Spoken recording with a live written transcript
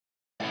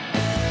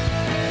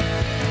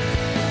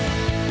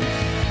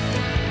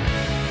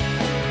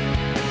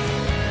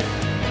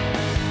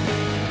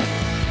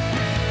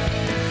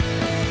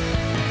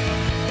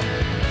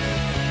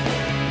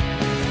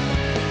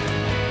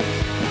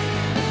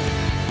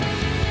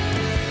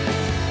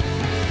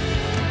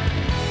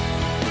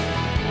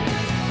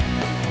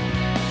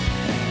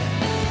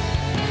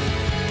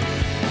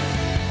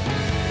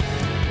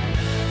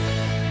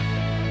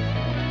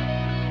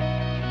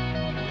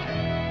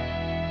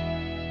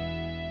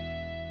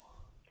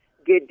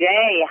Good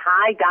day.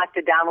 Hi,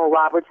 Dr. Donald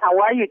Roberts. How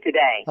are you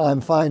today? I'm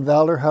fine,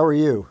 Valder. How are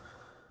you?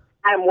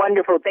 I'm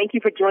wonderful. Thank you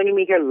for joining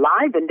me here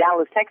live in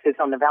Dallas, Texas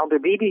on the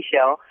Valder Beebe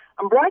Show.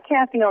 I'm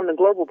broadcasting on the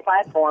global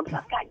platforms.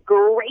 I've got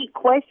great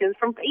questions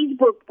from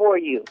Facebook for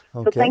you.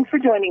 Okay. So thanks for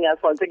joining us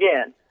once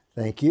again.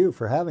 Thank you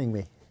for having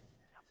me.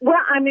 Well,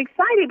 I'm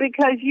excited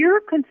because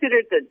you're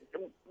considered the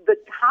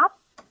top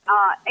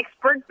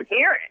expert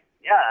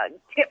parent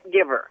tip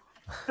giver.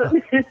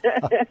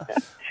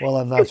 Well,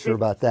 I'm not sure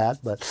about that,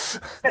 but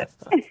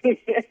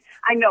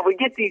I know we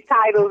get these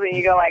titles and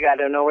you go like, I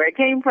don't know where it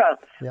came from.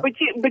 Yep.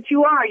 But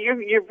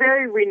you're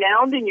very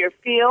renowned in your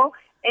field,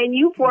 and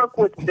you've worked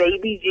with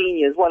Baby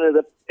Genius, one of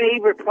the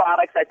favorite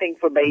products I think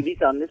for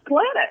babies on this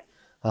planet.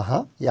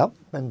 Yep.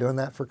 Been doing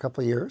that for a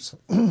couple of years.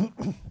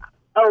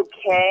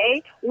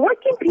 Okay.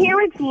 What can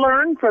parents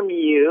learn from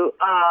you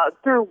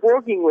through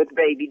working with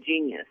Baby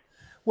Genius?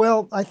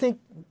 Well, I think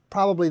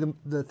probably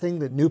the thing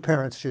that new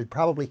parents should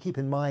probably keep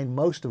in mind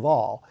most of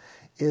all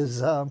is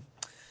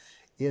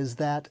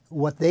that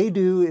what they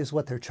do is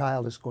what their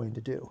child is going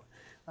to do.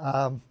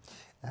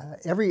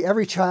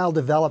 Every child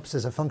develops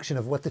as a function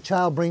of what the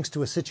child brings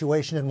to a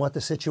situation and what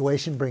the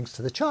situation brings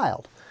to the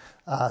child.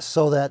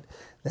 So that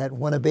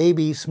when a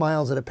baby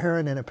smiles at a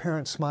parent and a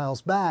parent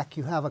smiles back,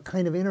 you have a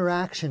kind of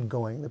interaction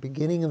going, the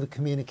beginning of a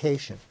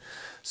communication.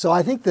 So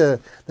I think the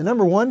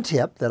number one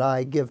tip that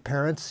I give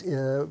parents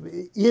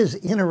is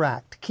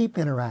interact, keep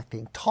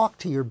interacting, talk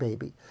to your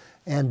baby,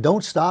 and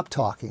don't stop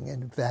talking.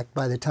 And in fact,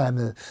 by the time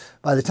the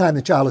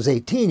child is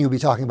 18, you'll be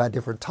talking about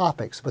different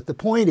topics. But the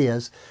point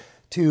is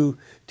to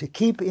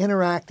keep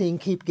interacting,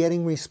 keep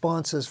getting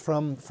responses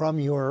from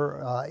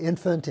your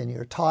infant and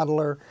your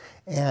toddler,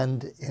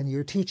 and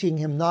you're teaching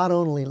him not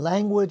only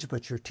language,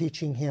 but you're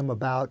teaching him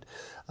about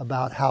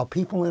how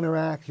people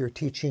interact. You're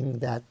teaching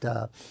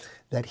that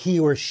he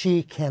or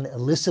she can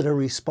elicit a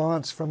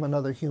response from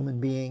another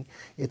human being.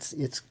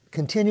 It's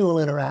continual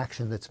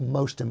interaction that's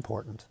most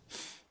important.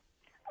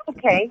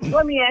 Okay,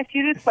 let me ask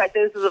you this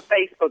question. This is a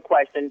Facebook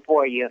question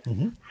for you.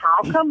 Mm-hmm.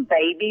 How come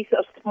babies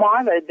are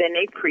smarter than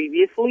they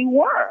previously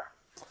were?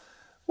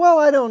 Well,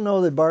 I don't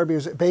know that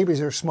babies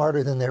are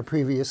smarter than they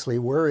previously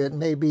were. It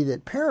may be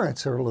that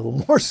parents are a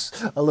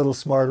little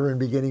smarter and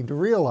beginning to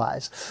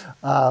realize.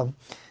 A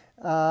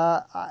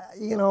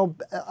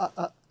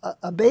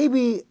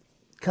baby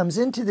comes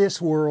into this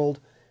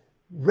world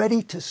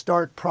ready to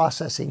start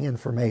processing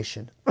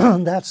information.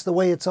 That's the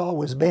way it's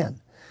always been.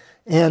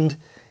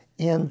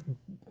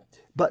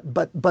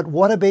 But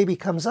what a baby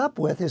comes up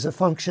with is a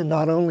function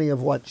not only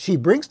of what she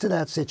brings to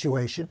that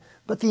situation,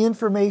 but the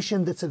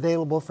information that's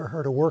available for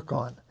her to work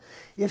on.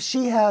 If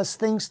she has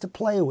things to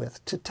play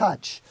with, to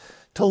touch,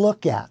 to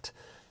look at,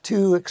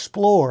 to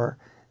explore,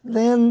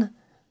 then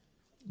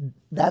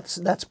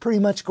that's pretty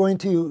much going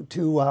to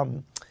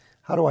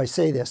how do I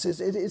say this?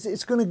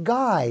 It's going to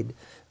guide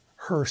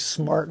her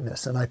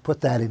smartness, and I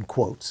put that in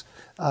quotes.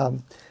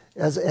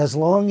 As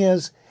long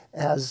as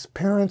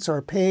parents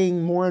are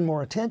paying more and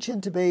more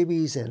attention to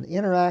babies and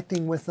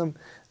interacting with them,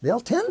 they'll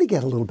tend to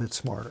get a little bit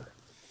smarter.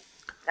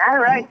 All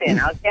right, then.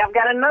 I've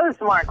got another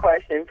smart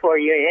question for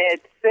you.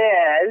 It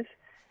says,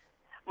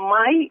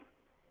 my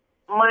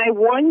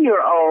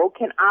 1-year-old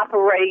can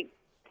operate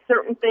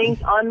certain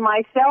things on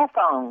my cell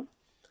phone.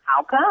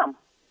 How come?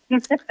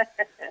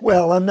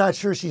 Well, I'm not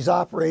sure she's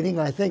operating.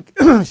 I think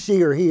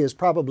she or he is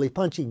probably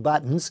punching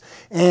buttons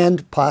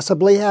and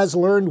possibly has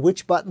learned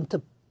which button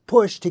to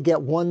push to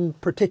get one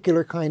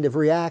particular kind of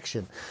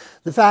reaction.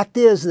 The fact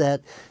is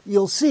that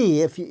you'll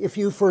see, if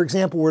you, for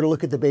example, were to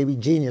look at the Baby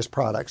Genius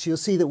products, you'll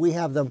see that we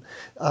have them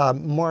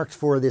marked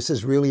for this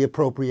is really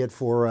appropriate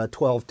for a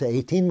 12 to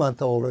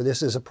 18-month-old, or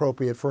this is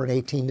appropriate for an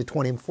 18 to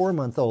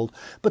 24-month-old.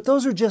 But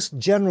those are just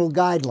general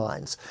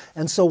guidelines.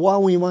 And so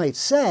while we might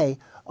say,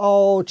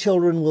 oh,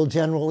 children will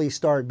generally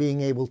start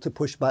being able to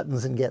push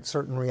buttons and get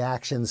certain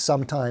reactions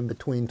sometime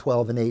between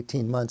 12 and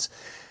 18 months,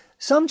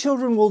 some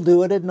children will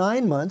do it at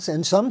 9 months,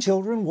 and some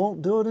children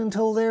won't do it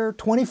until they're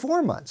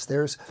 24 months.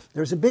 There's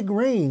a big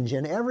range,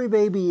 and every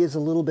baby is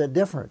a little bit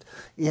different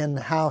in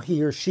how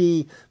he or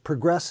she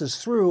progresses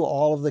through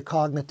all of the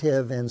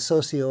cognitive and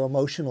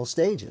socio-emotional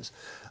stages.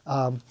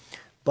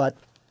 But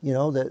you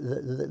know,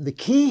 the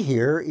key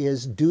here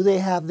is, do they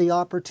have the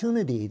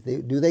opportunity?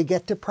 Do they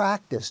get to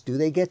practice? Do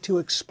they get to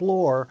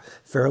explore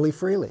fairly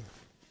freely?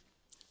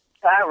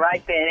 All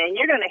right, then. And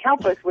you're going to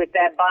help us with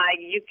that by,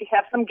 you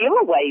have some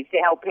giveaways to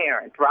help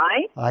parents,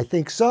 right? I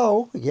think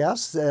so,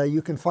 yes.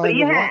 You can find what do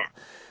you have?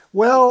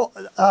 Well,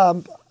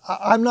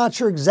 I'm not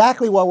sure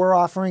exactly what we're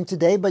offering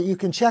today, but you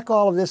can check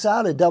all of this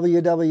out at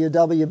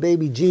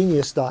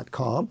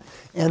www.babygenius.com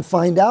and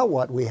find out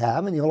what we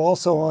have. And you'll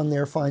also on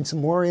there find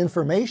some more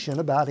information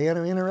about how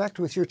to interact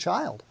with your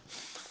child.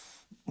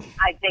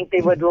 I think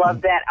they would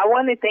love that. I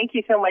want to thank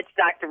you so much,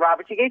 Dr.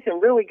 Roberts. You gave some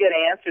really good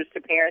answers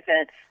to parents,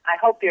 and I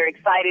hope they're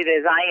excited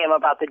as I am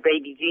about the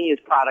Baby Genius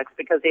products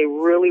because they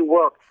really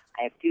work.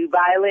 I have 2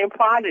 violin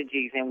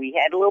prodigies, and we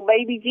had little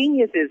baby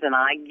geniuses, and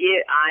I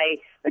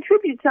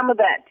attribute some of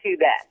that to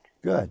that.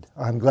 Good.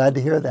 I'm glad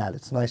to hear that.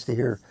 It's nice to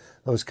hear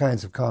those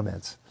kinds of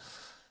comments.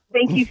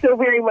 Thank you so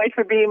very much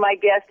for being my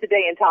guest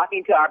today and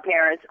talking to our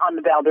parents on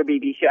the Valder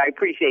Beebe Show. I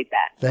appreciate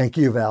that. Thank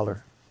you,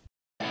 Valder.